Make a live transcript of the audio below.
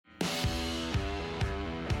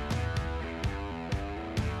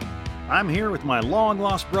I'm here with my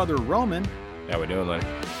long-lost brother, Roman. How we doing, Lenny?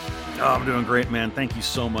 Oh, I'm doing great, man. Thank you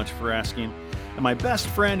so much for asking. And my best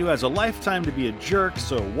friend who has a lifetime to be a jerk,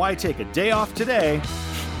 so why take a day off today?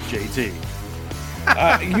 JT.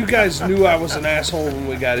 You guys knew I was an asshole when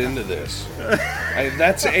we got into this.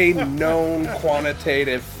 That's a known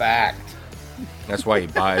quantitative fact. That's why he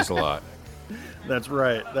buys a lot. That's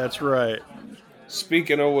right. That's right.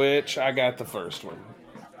 Speaking of which, I got the first one.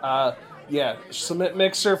 Yeah, cement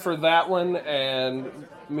mixer for that one, and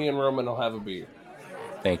me and Roman will have a beer.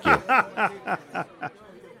 Thank you.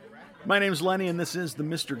 My name's Lenny, and this is the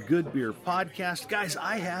Mr. Good Beer podcast. Guys,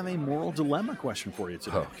 I have a moral dilemma question for you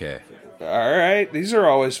today. Okay. All right, these are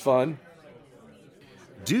always fun.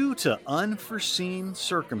 Due to unforeseen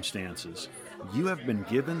circumstances, you have been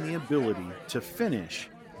given the ability to finish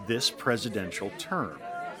this presidential term.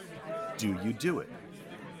 Do you do it?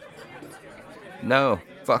 No,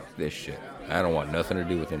 fuck this shit. I don't want nothing to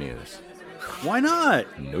do with any of this. Why not?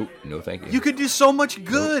 Nope. No, thank you. You could do so much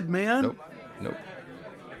good, man. Nope.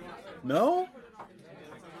 No?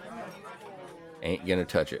 Ain't gonna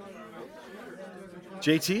touch it.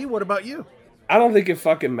 JT, what about you? I don't think it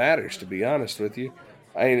fucking matters, to be honest with you.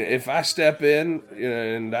 I mean, if I step in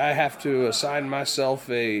and I have to assign myself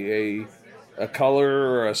a color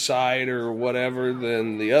or a side or whatever,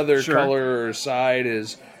 then the other color or side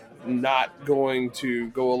is not going to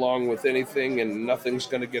go along with anything and nothing's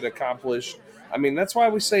going to get accomplished. I mean, that's why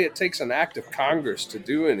we say it takes an act of Congress to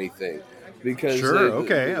do anything, because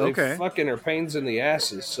they fucking are pains in the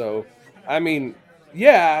asses. So, I mean,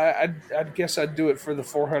 yeah, I'd guess I'd do it for the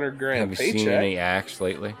 $400,000 Have you paycheck. seen any acts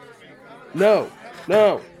lately? No.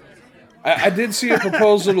 I did see a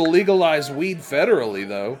proposal to legalize weed federally,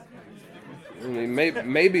 though. I mean,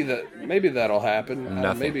 maybe that'll happen.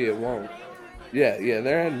 Nothing. Maybe it won't. Yeah,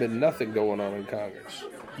 there hadn't been nothing going on in Congress.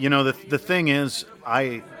 You know, the thing is,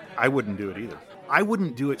 I wouldn't do it either. I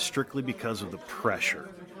wouldn't do it strictly because of the pressure.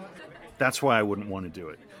 That's why I wouldn't want to do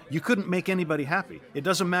it. You couldn't make anybody happy. It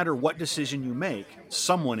doesn't matter what decision you make,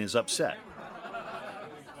 someone is upset.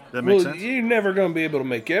 That makes sense? You're never going to be able to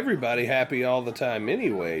make everybody happy all the time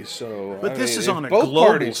anyway. So, but this is on a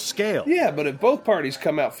global scale. Yeah, but if both parties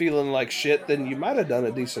come out feeling like shit, then you might have done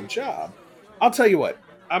a decent job. I'll tell you what.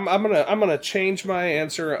 I'm gonna change my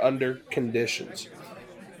answer under conditions.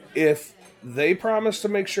 If they promise to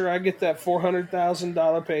make sure I get that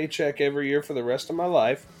 $400,000 paycheck every year for the rest of my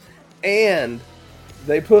life, and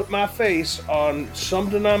they put my face on some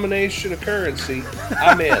denomination of currency,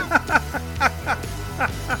 I'm in.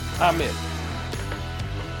 I'm in.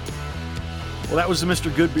 Well, that was the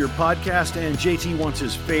Mr. Good Beer podcast, and JT wants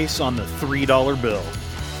his face on the $3 bill.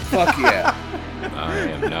 Fuck yeah. I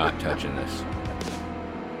am not touching this.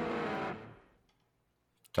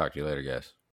 Talk to you later, guys.